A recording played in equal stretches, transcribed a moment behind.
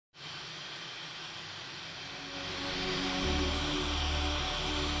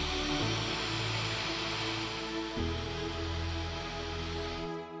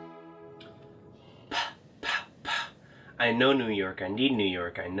I know New York. I need New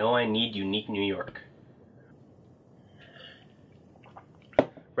York. I know I need unique New York.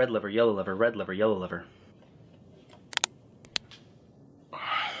 Red liver, yellow liver, red liver, yellow liver.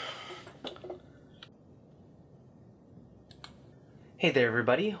 Hey there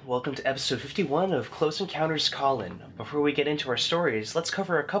everybody, welcome to episode 51 of Close Encounters Call-In. Before we get into our stories, let's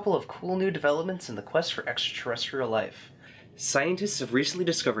cover a couple of cool new developments in the quest for extraterrestrial life. Scientists have recently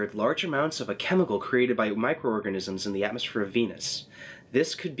discovered large amounts of a chemical created by microorganisms in the atmosphere of Venus.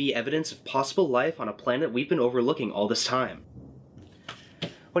 This could be evidence of possible life on a planet we've been overlooking all this time.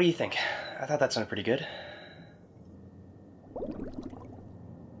 What do you think? I thought that sounded pretty good.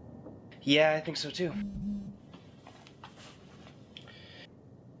 Yeah, I think so too.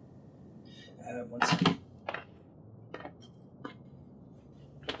 One second.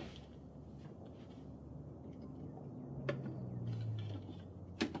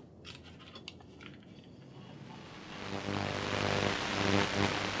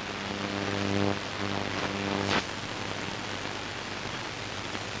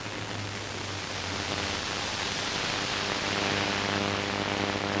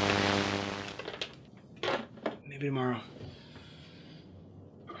 Maybe tomorrow.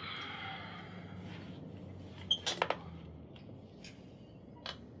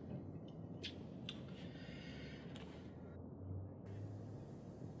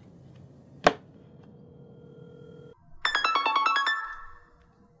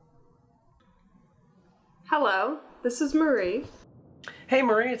 Hello, this is Marie. Hey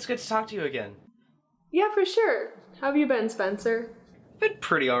Marie, it's good to talk to you again. Yeah, for sure. How have you been, Spencer? Been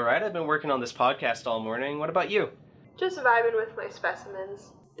pretty alright. I've been working on this podcast all morning. What about you? Just vibing with my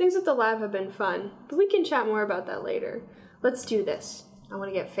specimens. Things at the lab have been fun, but we can chat more about that later. Let's do this. I want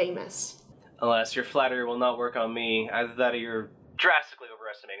to get famous. Alas, your flattery will not work on me. Either that or you're drastically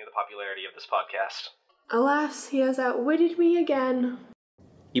overestimating the popularity of this podcast. Alas, he has outwitted me again.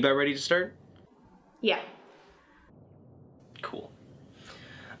 You about ready to start? Yeah. Cool.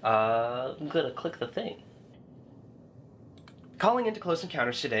 I'm gonna click the thing. Calling into Close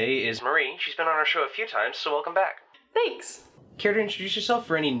Encounters today is Marie. She's been on our show a few times, so welcome back. Thanks. Care to introduce yourself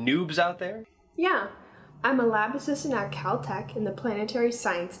for any noobs out there? Yeah. I'm a lab assistant at Cal Tech in the Planetary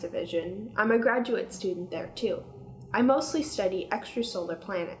Science Division. I'm a graduate student there too. I mostly study extrasolar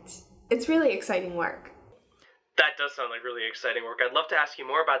planets. It's really exciting work. That does sound like really exciting work. I'd love to ask you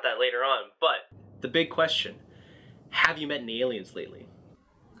more about that later on, but the big question, have you met any aliens lately?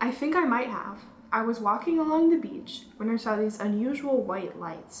 I think I might have. I was walking along the beach when I saw these unusual white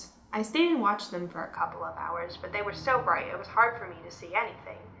lights. I stayed and watched them for a couple of hours, but they were so bright it was hard for me to see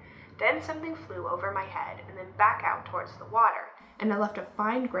anything. Then something flew over my head and then back out towards the water, and it left a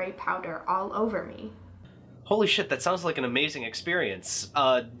fine gray powder all over me. Holy shit, that sounds like an amazing experience.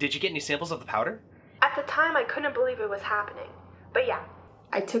 Did you get any samples of the powder? At the time, I couldn't believe it was happening. But yeah,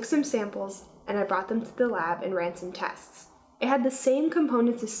 I took some samples and I brought them to the lab and ran some tests. It had the same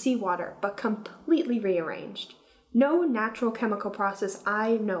components as seawater, but completely rearranged. No natural chemical process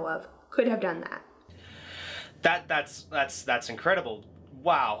I know of could have done that. That's incredible.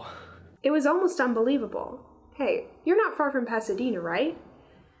 Wow. It was almost unbelievable. Hey, you're not far from Pasadena, right?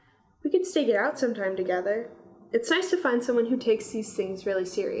 We could stake it out sometime together. It's nice to find someone who takes these things really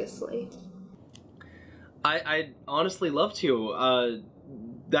seriously. I'd honestly love to.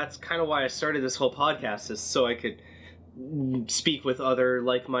 That's kind of why I started this whole podcast, is so I could speak with other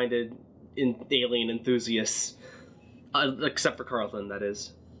like-minded alien enthusiasts. Except for Carlton, that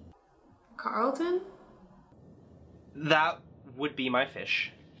is. Carlton? That would be my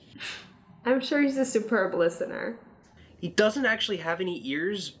fish. I'm sure he's a superb listener. He doesn't actually have any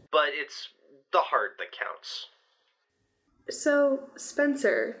ears, but it's the heart that counts. So,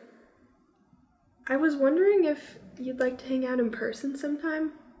 Spencer, I was wondering if you'd like to hang out in person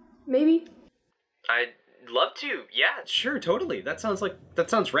sometime? Maybe? I'd love to. Yeah, sure, totally. That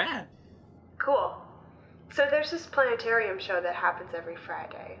sounds rad. Cool. So there's this planetarium show that happens every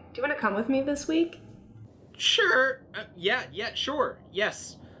Friday. Do you want to come with me this week? Sure. Yeah, sure.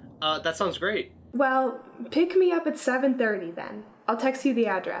 Yes. That sounds great. Well, pick me up at 7:30 then. I'll text you the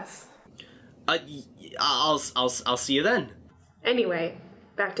address. I'll see you then. Anyway,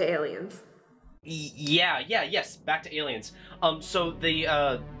 back to aliens. Yes, back to aliens. So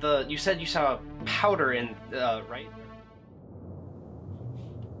you said you saw powder in, right?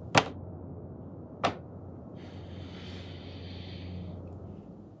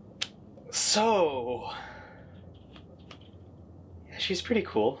 So, yeah, she's pretty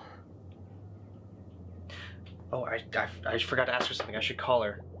cool. Oh, I forgot to ask her something. I should call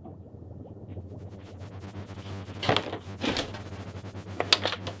her.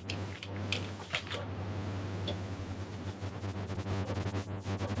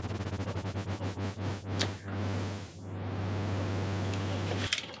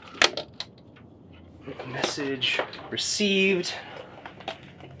 Message received.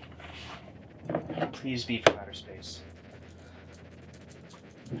 Please be from outer space.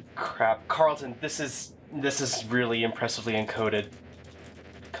 Crap, Carlton, this is really impressively encoded.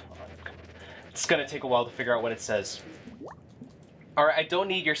 Come on. It's gonna take a while to figure out what it says. Alright, I don't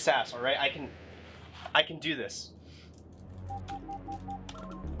need your sass, alright? I can do this.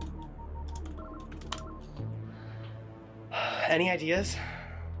 Any ideas?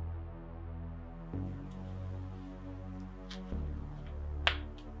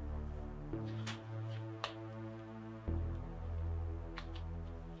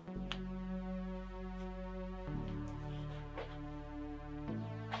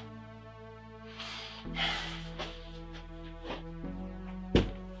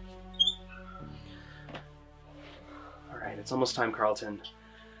 Alright, it's almost time, Carlton.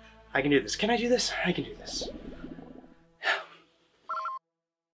 I can do this. Can I do this? I can do this.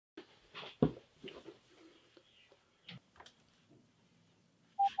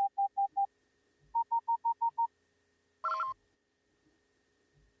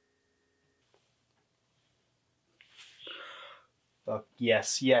 Oh,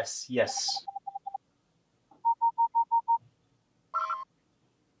 yes, yes, yes.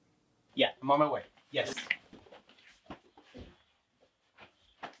 Yeah, I'm on my way. Yes.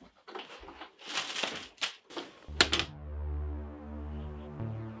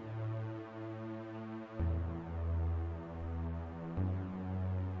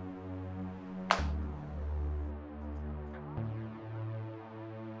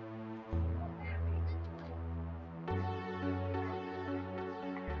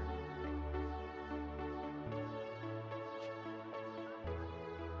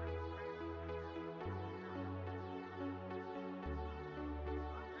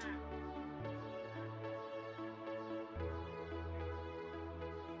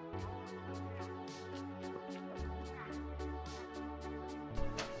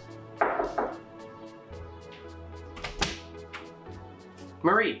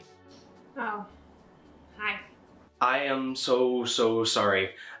 Marie! Oh. Hi. I am so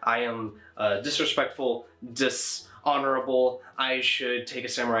sorry. I am disrespectful, dishonorable. I should take a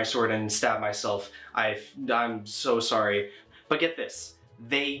samurai sword and stab myself. I'm so sorry. But get this,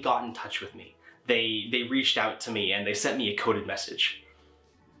 they got in touch with me. They reached out to me and they sent me a coded message.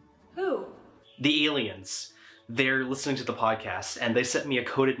 Who? The aliens. They're listening to the podcast and they sent me a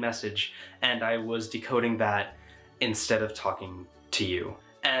coded message and I was decoding that instead of talking to you.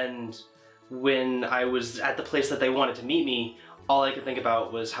 And when I was at the place that they wanted to meet me, all I could think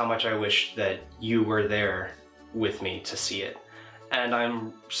about was how much I wished that you were there with me to see it. And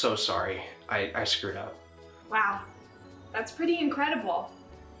I'm so sorry. I screwed up. Wow. That's pretty incredible.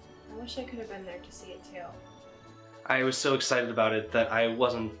 I wish I could have been there to see it too. I was so excited about it that I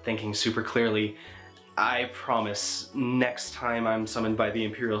wasn't thinking super clearly. I promise, next time I'm summoned by the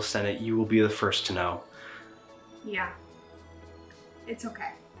Imperial Senate, you will be the first to know. Yeah. It's okay.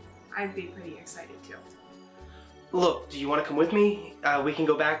 I'd be pretty excited too. Look, do you want to come with me? We can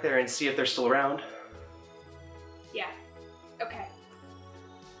go back there and see if they're still around.